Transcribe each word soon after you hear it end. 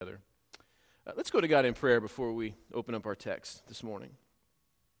Let's go to God in prayer before we open up our text this morning.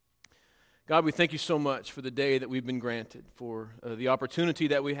 God, we thank you so much for the day that we've been granted, for the opportunity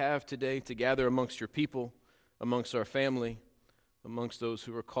that we have today to gather amongst your people, amongst our family, amongst those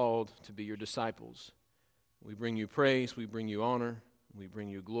who are called to be your disciples. We bring you praise, we bring you honor, we bring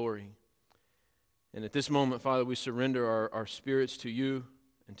you glory. And at this moment, Father, we surrender our spirits to you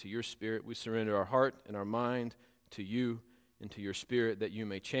and to your Spirit. We surrender our heart and our mind to you and to your Spirit, that you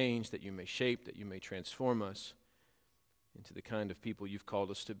may change, that you may shape, that you may transform us into the kind of people you've called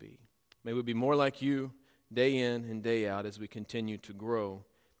us to be. May we be more like you day in and day out as we continue to grow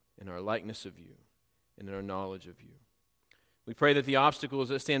in our likeness of you and in our knowledge of you. We pray that the obstacles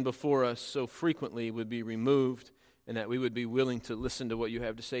that stand before us so frequently would be removed, and that we would be willing to listen to what you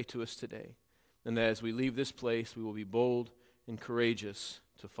have to say to us today. And that as we leave this place, we will be bold and courageous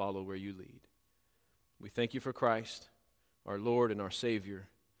to follow where you lead. We thank you for Christ, our Lord and our Savior,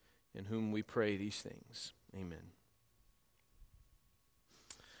 in whom we pray these things. Amen.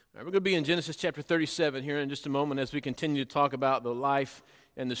 All right, we're going to be in Genesis chapter 37 here in just a moment as we continue to talk about the life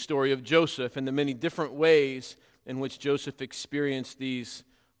and the story of Joseph and the many different ways in which Joseph experienced these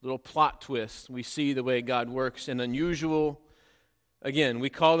little plot twists. We see the way God works in unusual. Again, we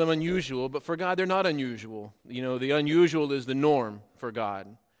call them unusual, but for God, they're not unusual. You know, the unusual is the norm for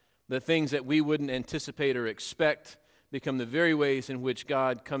God. The things that we wouldn't anticipate or expect become the very ways in which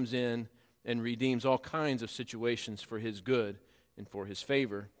God comes in and redeems all kinds of situations for his good and for his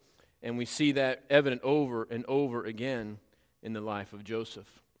favor. And we see that evident over and over again in the life of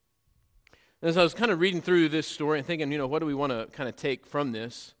Joseph. And as I was kind of reading through this story and thinking, what do we want to kind of take from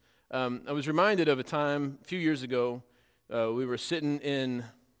this? I was reminded of a time a few years ago. We were sitting in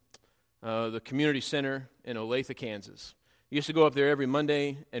the community center in Olathe, Kansas. We used to go up there every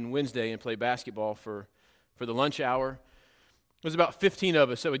Monday and Wednesday and play basketball for the lunch hour. It was about 15 of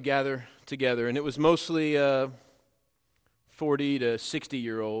us that would gather together, and it was mostly 40 to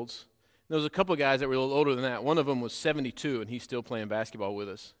 60-year-olds. There was a couple of guys that were a little older than that. One of them was 72, and he's still playing basketball with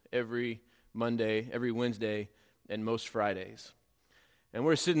us every Monday, every Wednesday, and most Fridays. And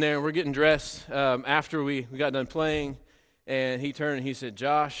we're sitting there, and we're getting dressed after we got done playing, and he turned and he said,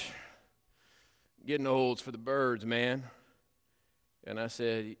 "Josh, getting old's for the birds, man." And I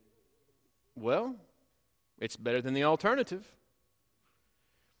said, "Well, it's better than the alternative."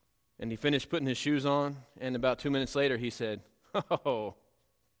 And he finished putting his shoes on, and about 2 minutes later he said, "Oh,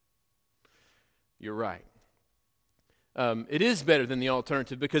 you're right. It is better than the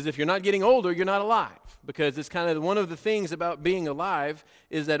alternative, because if you're not getting older, you're not alive." Because it's kind of one of the things about being alive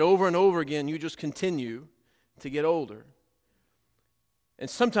is that over and over again you just continue to get older. And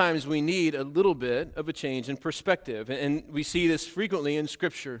sometimes we need a little bit of a change in perspective. And we see this frequently in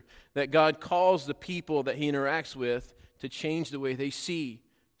Scripture, that God calls the people that he interacts with to change the way they see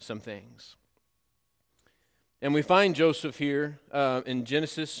some things. And we find Joseph here in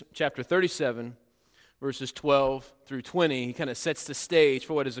Genesis chapter 37, verses 12 through 20. He kind of sets the stage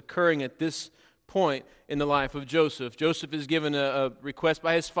for what is occurring at this point in the life of Joseph. Joseph is given a request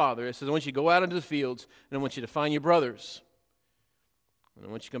by his father. It says, "I want you to go out into the fields, and I want you to find your brothers. And I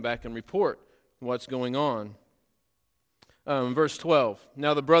want you to come back and report what's going on." Verse 12,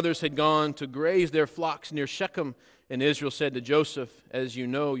 "Now the brothers had gone to graze their flocks near Shechem, and Israel said to Joseph, 'As you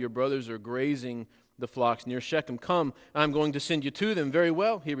know, your brothers are grazing the flocks near Shechem. Come, I'm going to send you to them.' 'Very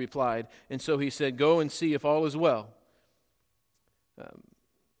well,' he replied. And so he said, 'Go and see if all is well.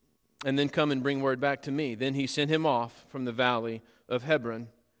 And then come and bring word back to me.' Then he sent him off from the valley of Hebron.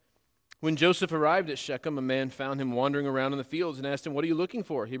 When Joseph arrived at Shechem, a man found him wandering around in the fields and asked him, 'What are you looking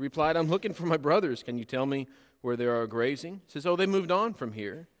for?' He replied, 'I'm looking for my brothers. Can you tell me where they are grazing?' He says, 'Oh, they moved on from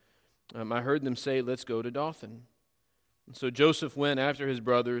here. I heard them say, let's go to Dothan.' And so Joseph went after his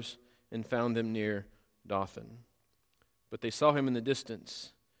brothers and found them near Dothan. But they saw him in the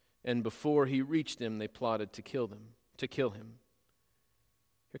distance, and before he reached them, they plotted to kill him.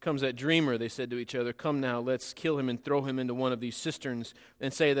 Here comes that dreamer," they said to each other. "Come now, let's kill him and throw him into one of these cisterns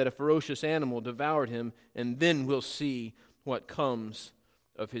and say that a ferocious animal devoured him, and then we'll see what comes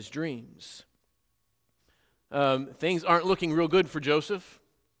of his dreams." Things aren't looking real good for Joseph,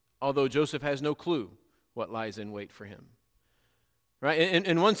 although Joseph has no clue what lies in wait for him. Right?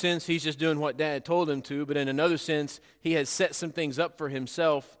 In one sense, he's just doing what Dad told him to, but in another sense, he has set some things up for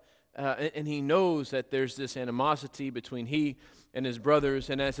himself, and he knows that there's this animosity between he and his brothers,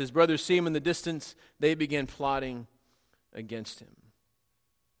 and as his brothers see him in the distance, they begin plotting against him.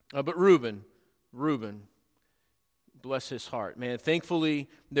 But Reuben, bless his heart, man. Thankfully,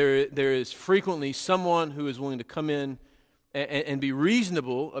 there is frequently someone who is willing to come in and be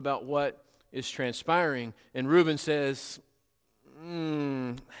reasonable about what is transpiring. And Reuben says,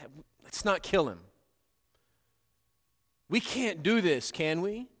 Let's not kill him. We can't do this, can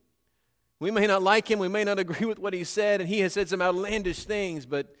we? We may not like him, we may not agree with what he said, and he has said some outlandish things,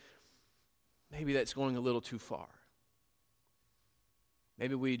 but maybe that's going a little too far.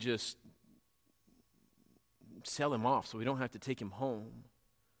 Maybe we just sell him off so we don't have to take him home.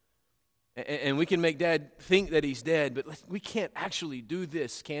 And we can make Dad think that he's dead, but we can't actually do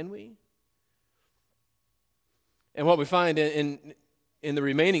this, can we? And what we find in the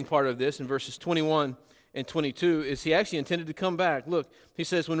remaining part of this, in verses 21 and 22, is he actually intended to come back. Look, he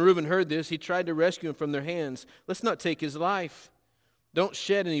says, when Reuben heard this, he tried to rescue him from their hands. Let's not take his life. Don't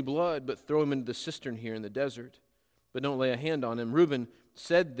shed any blood, but throw him into the cistern here in the desert. But don't lay a hand on him. Reuben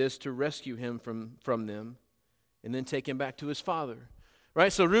said this to rescue him from them and then take him back to his father.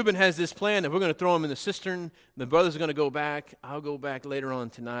 Right? So Reuben has this plan that we're going to throw him in the cistern. The brothers are going to go back. I'll go back later on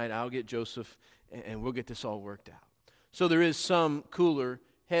tonight. I'll get Joseph, and we'll get this all worked out. So there is some cooler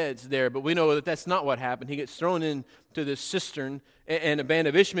heads there, but we know that that's not what happened. He gets thrown into this cistern, and a band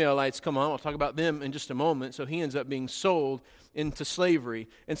of Ishmaelites come on. I'll talk about them in just a moment. So he ends up being sold into slavery.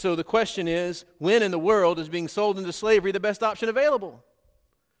 And so the question is, when in the world is being sold into slavery the best option available?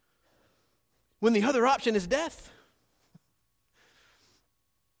 When the other option is death.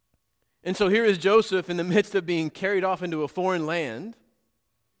 And so here is Joseph in the midst of being carried off into a foreign land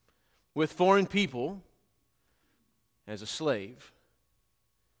with foreign people as a slave.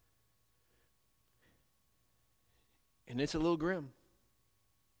 And it's a little grim.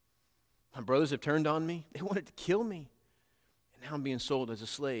 My brothers have turned on me. They wanted to kill me. And now I'm being sold as a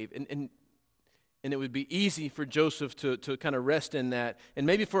slave. And it would be easy for Joseph to kind of rest in that. And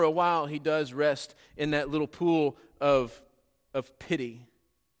maybe for a while he does rest in that little pool of pity.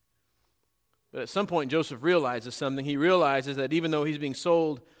 But at some point Joseph realizes something. He realizes that even though he's being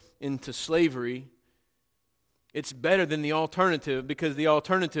sold into slavery, it's better than the alternative, because the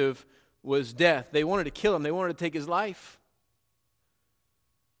alternative was death. They wanted to kill him. They wanted to take his life.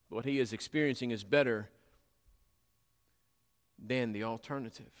 But what he is experiencing is better than the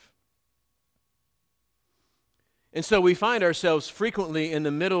alternative. And so we find ourselves frequently in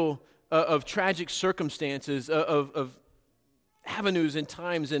the middle of tragic circumstances, of avenues and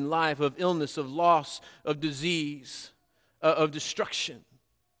times in life, of illness, of loss, of disease, of destruction.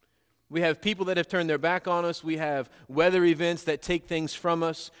 We have people that have turned their back on us. We have weather events that take things from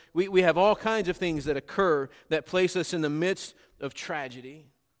us. We have all kinds of things that occur that place us in the midst of tragedy.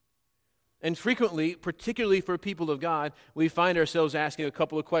 And frequently, particularly for people of God, we find ourselves asking a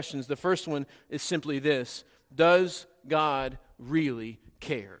couple of questions. The first one is simply this: does God really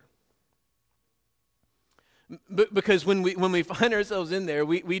care? Because when we find ourselves in there,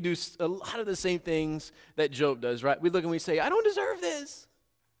 we do a lot of the same things that Job does, right? We look and we say, I don't deserve this.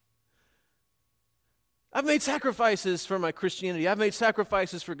 I've made sacrifices for my Christianity. I've made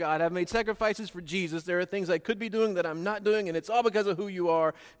sacrifices for God. I've made sacrifices for Jesus. There are things I could be doing that I'm not doing, and it's all because of who you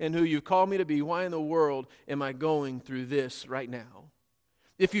are and who you've called me to be. Why in the world am I going through this right now?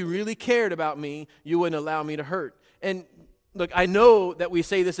 If you really cared about me, you wouldn't allow me to hurt. And look, I know that we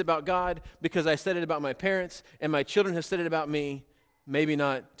say this about God because I said it about my parents, and my children have said it about me, maybe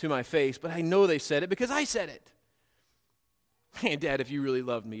not to my face, but I know they said it because I said it. Man, Dad, if you really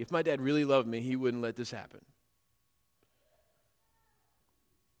loved me, if my dad really loved me, he wouldn't let this happen.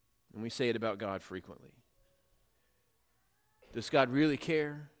 And we say it about God frequently. Does God really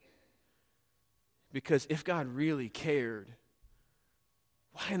care? Because if God really cared,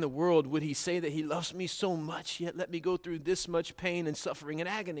 why in the world would he say that he loves me so much, yet let me go through this much pain and suffering and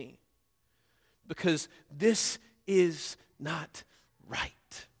agony? Because this is not right.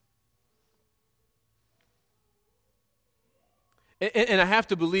 And I have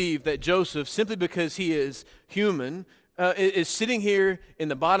to believe that Joseph, simply because he is human, is sitting here in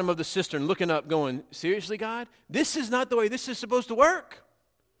the bottom of the cistern looking up going, seriously, God? This is not the way this is supposed to work.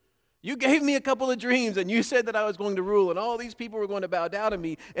 You gave me a couple of dreams and you said that I was going to rule and all these people were going to bow down to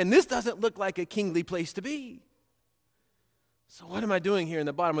me, and this doesn't look like a kingly place to be. So what am I doing here in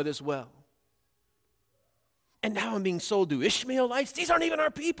the bottom of this well? And now I'm being sold to Ishmaelites? These aren't even our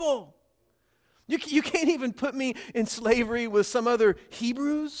people. You can't even put me in slavery with some other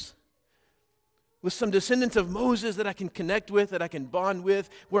Hebrews, with some descendants of Moses that I can connect with, that I can bond with,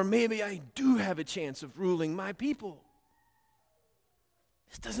 where maybe I do have a chance of ruling my people.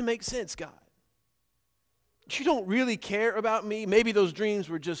 This doesn't make sense, God. You don't really care about me. Maybe those dreams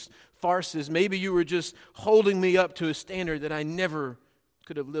were just farces. Maybe you were just holding me up to a standard that I never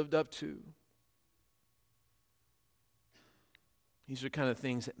could have lived up to. These are kind of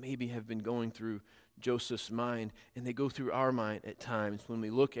things that maybe have been going through Joseph's mind, and they go through our mind at times when we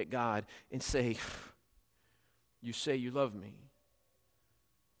look at God and say, you love me,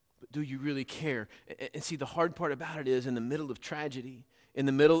 but do you really care? And see, the hard part about it is in the middle of tragedy, in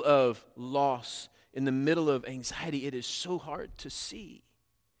the middle of loss, in the middle of anxiety, it is so hard to see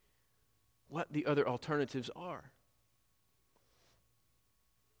what the other alternatives are.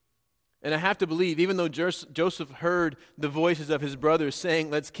 And I have to believe, even though Joseph heard the voices of his brothers saying,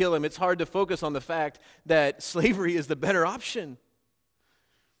 let's kill him, it's hard to focus on the fact that slavery is the better option.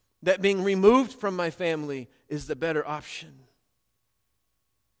 That being removed from my family is the better option.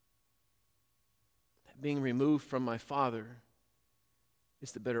 That being removed from my father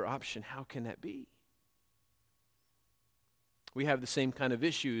is the better option. How can that be? We have the same kind of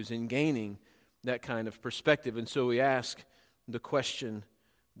issues in gaining that kind of perspective. And so we ask the question,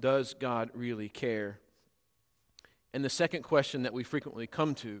 does God really care? And the second question that we frequently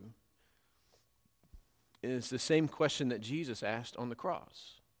come to is the same question that Jesus asked on the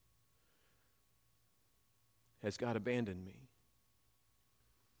cross. Has God abandoned me?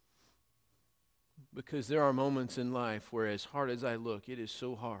 Because there are moments in life where, as hard as I look, it is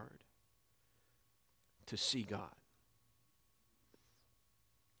so hard to see God.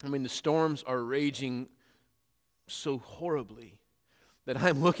 I mean, the storms are raging so horribly that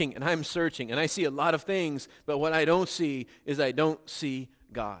I'm looking and I'm searching and I see a lot of things, but what I don't see is I don't see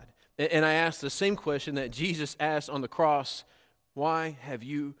God. And I ask the same question that Jesus asked on the cross, why have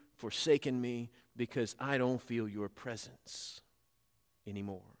you forsaken me? Because I don't feel your presence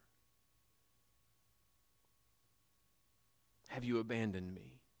anymore. Have you abandoned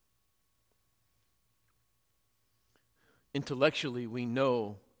me? Intellectually, we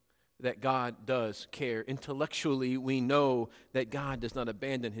know that God does care. Intellectually, we know that God does not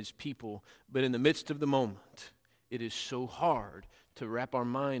abandon his people. But in the midst of the moment, it is so hard to wrap our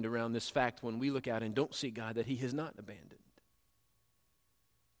mind around this fact when we look out and don't see God, that he has not abandoned.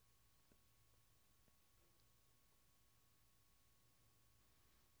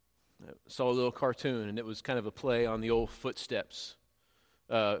 I saw a little cartoon, and it was kind of a play on the old Footsteps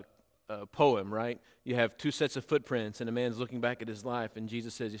poem, right? You have two sets of footprints, and a man's looking back at his life, and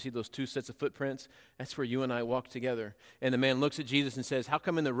Jesus says, you see those two sets of footprints? That's where you and I walk together. And the man looks at Jesus and says, how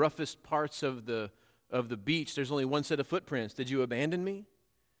come in the roughest parts of the beach there's only one set of footprints? Did you abandon me?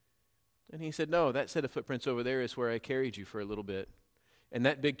 And he said, no, that set of footprints over there is where I carried you for a little bit. And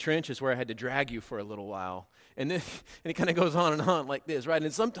that big trench is where I had to drag you for a little while. And it kind of goes on and on like this, right?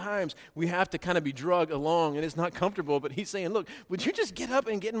 And sometimes we have to kind of be dragged along, and it's not comfortable. But he's saying, look, would you just get up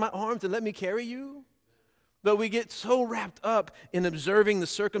and get in my arms and let me carry you? But we get so wrapped up in observing the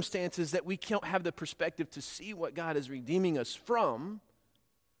circumstances that we can't have the perspective to see what God is redeeming us from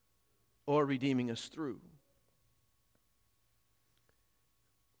or redeeming us through.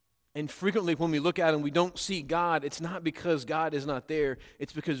 And frequently when we look at and we don't see God, it's not because God is not there.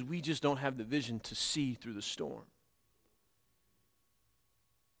 It's because we just don't have the vision to see through the storm.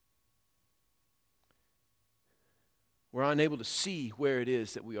 We're unable to see where it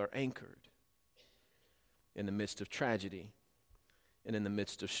is that we are anchored in the midst of tragedy and in the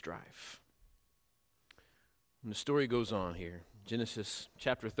midst of strife. And the story goes on here. Genesis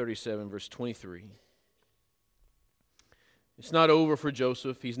chapter 37, verse 23. It's not over for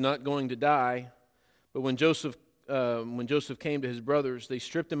Joseph. He's not going to die. But when Joseph came to his brothers, they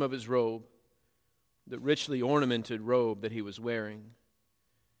stripped him of his robe, the richly ornamented robe that he was wearing.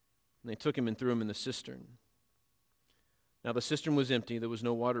 And they took him and threw him in the cistern. Now the cistern was empty. There was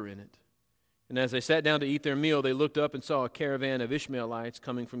no water in it. And as they sat down to eat their meal, they looked up and saw a caravan of Ishmaelites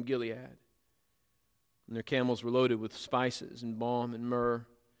coming from Gilead. And their camels were loaded with spices and balm and myrrh.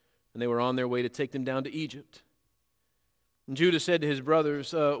 And they were on their way to take them down to Egypt. And Judah said to his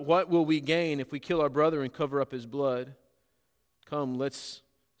brothers, what will we gain if we kill our brother and cover up his blood? Come, let's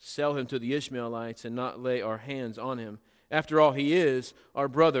sell him to the Ishmaelites and not lay our hands on him. After all, he is our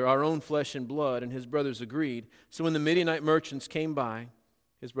brother, our own flesh and blood. And his brothers agreed. So when the Midianite merchants came by,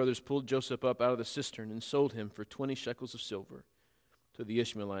 his brothers pulled Joseph up out of the cistern and sold him for 20 shekels of silver to the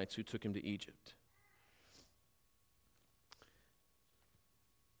Ishmaelites who took him to Egypt.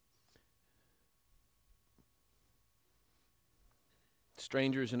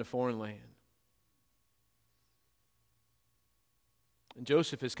 Strangers in a foreign land. And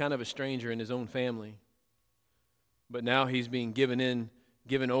Joseph is kind of a stranger in his own family. But now he's being given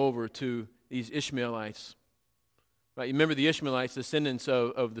over to these Ishmaelites. Right? You remember the Ishmaelites, descendants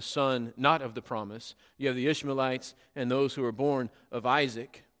of the son, not of the promise. You have the Ishmaelites and those who are born of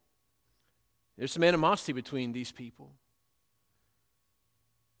Isaac. There's some animosity between these people.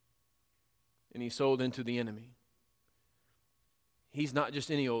 And he's sold into the enemy. He's not just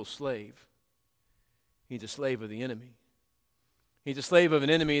any old slave. He's a slave of the enemy. He's a slave of an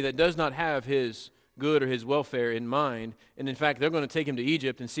enemy that does not have his good or his welfare in mind. And in fact, they're going to take him to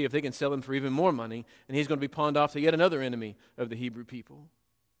Egypt and see if they can sell him for even more money, and he's going to be pawned off to yet another enemy of the Hebrew people.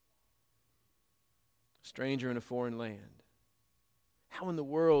 Stranger in a foreign land. How in the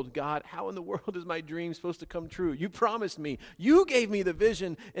world, God, how in the world is my dream supposed to come true? You promised me. You gave me the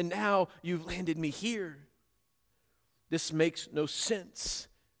vision, and now you've landed me here. This makes no sense.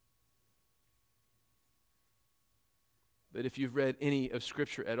 But if you've read any of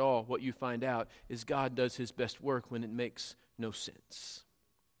Scripture at all, what you find out is God does his best work when it makes no sense.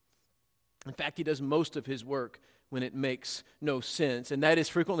 In fact, he does most of his work when it makes no sense. And that is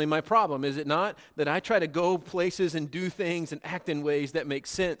frequently my problem, is it not? That I try to go places and do things and act in ways that make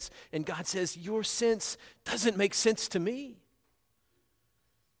sense. And God says, your sense doesn't make sense to me.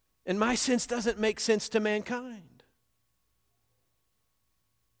 And my sense doesn't make sense to mankind.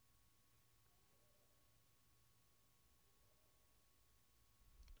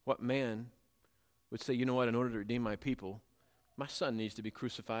 What man would say, you know what, in order to redeem my people, my son needs to be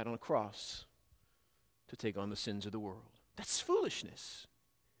crucified on a cross to take on the sins of the world? That's foolishness.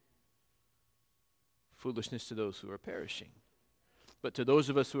 Foolishness to those who are perishing. But to those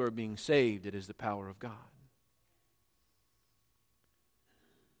of us who are being saved, it is the power of God.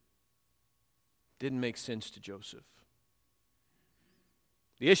 Didn't make sense to Joseph.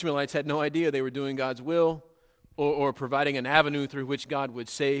 The Ishmaelites had no idea they were doing God's will, or providing an avenue through which God would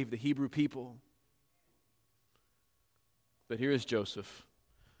save the Hebrew people. But here is Joseph,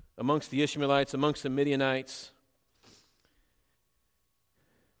 amongst the Ishmaelites, amongst the Midianites.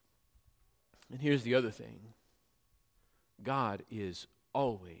 And here's the other thing. God is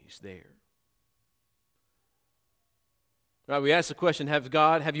always there. Right, we ask the question,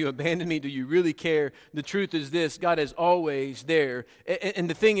 have you abandoned me? Do you really care? The truth is this, God is always there. And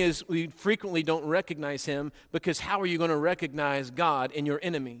the thing is, we frequently don't recognize him, because how are you going to recognize God in your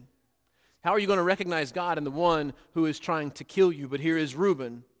enemy? How are you going to recognize God in the one who is trying to kill you? But here is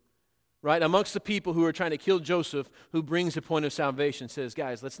Reuben, right, amongst the people who are trying to kill Joseph, who brings the point of salvation, says,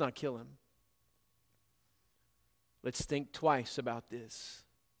 guys, let's not kill him. Let's think twice about this.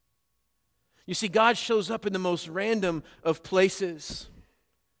 You see, God shows up in the most random of places.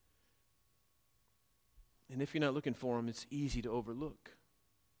 And if you're not looking for him, it's easy to overlook.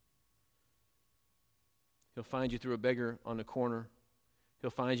 He'll find you through a beggar on the corner. He'll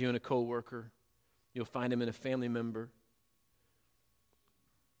find you in a coworker. You'll find him in a family member.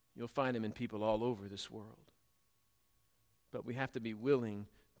 You'll find him in people all over this world. But we have to be willing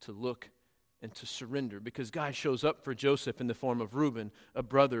to look and to surrender, because God shows up for Joseph in the form of Reuben, a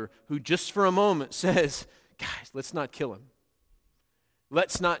brother who just for a moment says, guys, let's not kill him.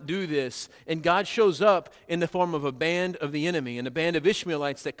 Let's not do this. And God shows up in the form of a band of the enemy, and a band of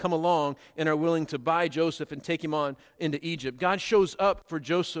Ishmaelites that come along and are willing to buy Joseph and take him on into Egypt. God shows up for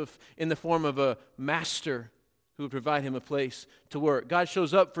Joseph in the form of a master who would provide him a place to work. God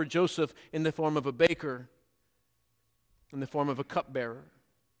shows up for Joseph in the form of a baker, in the form of a cupbearer.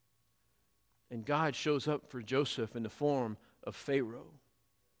 And God shows up for Joseph in the form of Pharaoh.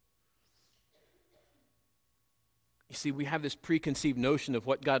 You see, we have this preconceived notion of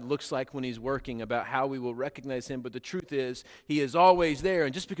what God looks like when he's working, about how we will recognize him. But the truth is, he is always there.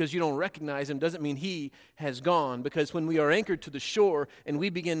 And just because you don't recognize him doesn't mean he has gone. Because when we are anchored to the shore and we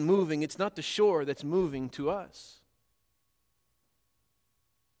begin moving, it's not the shore that's moving to us.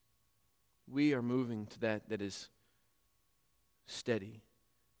 We are moving to that is steady,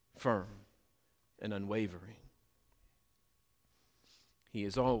 firm, and unwavering. He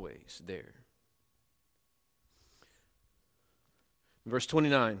is always there. Verse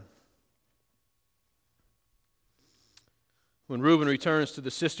 29. When Reuben returns to the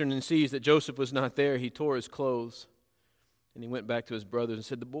cistern and sees that Joseph was not there, he tore his clothes, and he went back to his brothers and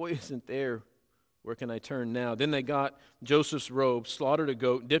said, the boy isn't there. Where can I turn now? Then they got Joseph's robe, slaughtered a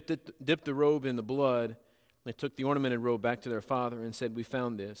goat, dipped the robe in the blood. They took the ornamented robe back to their father and said, we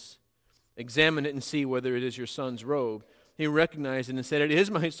found this. Examine it and see whether it is your son's robe. He recognized it and said, it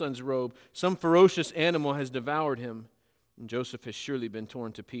is my son's robe. Some ferocious animal has devoured him, and Joseph has surely been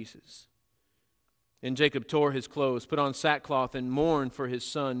torn to pieces. Then Jacob tore his clothes, put on sackcloth, and mourned for his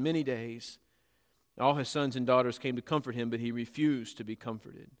son many days. All his sons and daughters came to comfort him, but he refused to be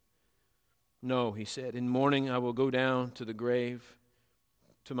comforted. No, he said, in mourning I will go down to the grave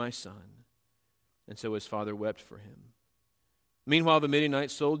to my son. And so his father wept for him. Meanwhile, the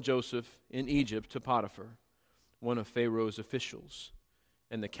Midianites sold Joseph in Egypt to Potiphar, one of Pharaoh's officials,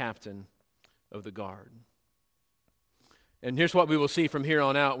 and the captain of the guard. And here's what we will see from here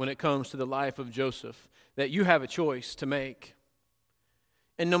on out when it comes to the life of Joseph, that you have a choice to make.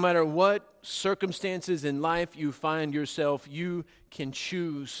 And no matter what circumstances in life you find yourself, you can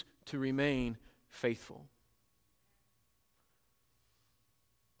choose to remain faithful.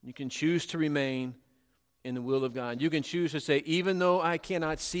 You can choose to remain in the will of God. You can choose to say, even though I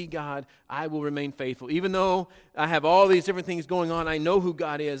cannot see God, I will remain faithful. Even though I have all these different things going on, I know who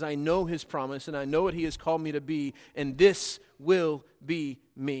God is, I know His promise, and I know what He has called me to be, and this will be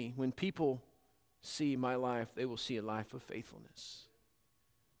me. When people see my life, they will see a life of faithfulness.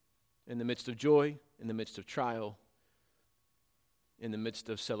 In the midst of joy, in the midst of trial, in the midst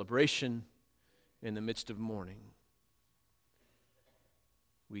of celebration, in the midst of mourning,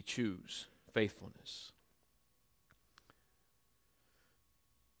 we choose faithfulness.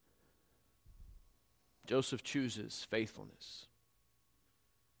 Joseph chooses faithfulness.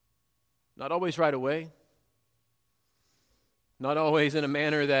 Not always right away, not always in a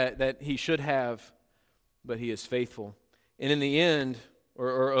manner that he should have, but he is faithful. And in the end,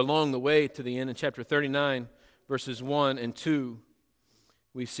 or along the way to the end, in chapter 39, verses 1 and 2,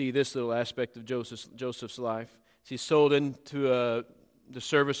 we see this little aspect of Joseph's life. He's sold into the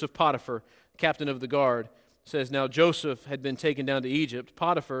service of Potiphar, captain of the guard. It says, now Joseph had been taken down to Egypt.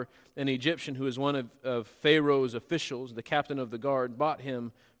 Potiphar, an Egyptian who was one of Pharaoh's officials, the captain of the guard, bought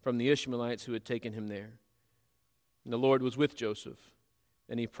him from the Ishmaelites who had taken him there. And the Lord was with Joseph,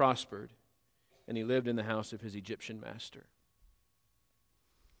 and he prospered, and he lived in the house of his Egyptian master.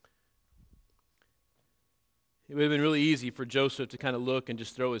 It would have been really easy for Joseph to kind of look and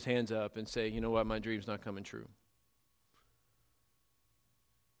just throw his hands up and say, you know what, my dream's not coming true.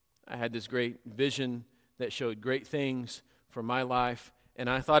 I had this great vision that showed great things for my life, and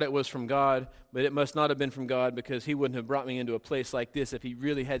I thought it was from God, but it must not have been from God, because He wouldn't have brought me into a place like this if He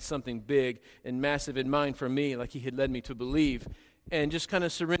really had something big and massive in mind for me, like He had led me to believe, and just kind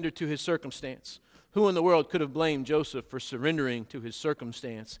of surrender to His circumstance. Who in the world could have blamed Joseph for surrendering to his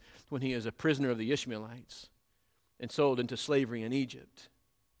circumstance when he is a prisoner of the Ishmaelites and sold into slavery in Egypt?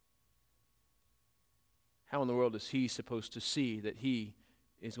 How in the world is he supposed to see that he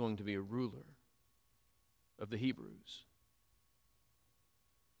is going to be a ruler of the Hebrews?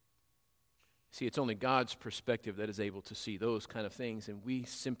 See, it's only God's perspective that is able to see those kind of things, and we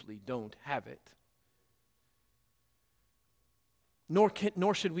simply don't have it.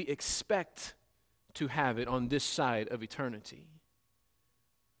 Nor should we expect to have it on this side of eternity,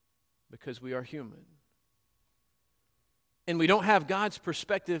 because we are human. And we don't have God's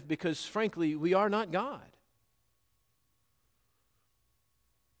perspective because, frankly, we are not God.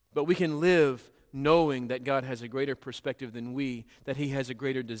 But we can live knowing that God has a greater perspective than we, that He has a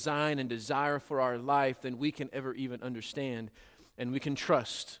greater design and desire for our life than we can ever even understand. And we can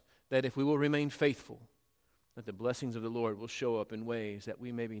trust that if we will remain faithful, that the blessings of the Lord will show up in ways that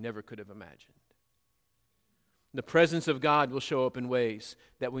we maybe never could have imagined. The presence of God will show up in ways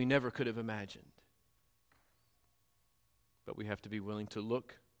that we never could have imagined. But we have to be willing to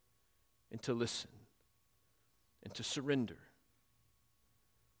look and to listen and to surrender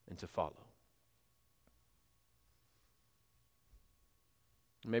and to follow.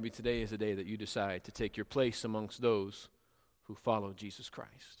 Maybe today is the day that you decide to take your place amongst those who follow Jesus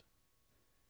Christ.